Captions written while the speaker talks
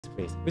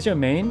please. Who's your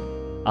main?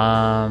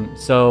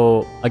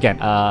 So again,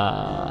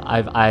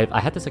 I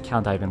had this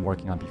account I've been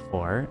working on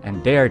before,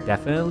 and they are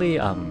definitely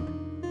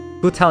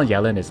Hu-Town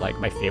Yellen is like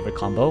my favorite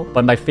combo,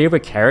 but my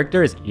favorite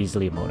character is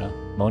easily Mona.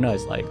 Mona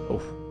is like, oh,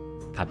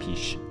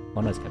 capiche.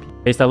 Mona is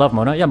capiche. Based, I love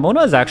Mona. Yeah,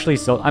 Mona is actually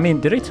so. I mean,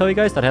 did I tell you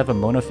guys that I have a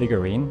Mona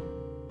figurine?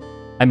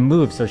 I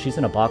moved, so she's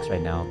in a box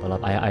right now,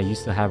 but I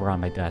used to have her on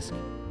my desk.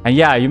 And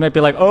yeah, you might be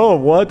like, oh,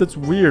 what? That's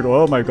weird.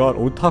 Oh my god,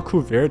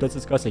 otaku bear? That's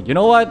disgusting. You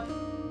know what?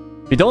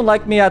 If you don't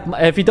like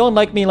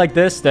me like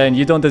this, then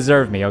you don't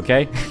deserve me,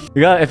 okay?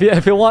 You got if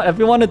you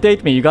want to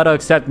date me, you gotta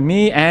accept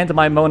me and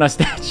my Mona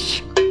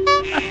statue.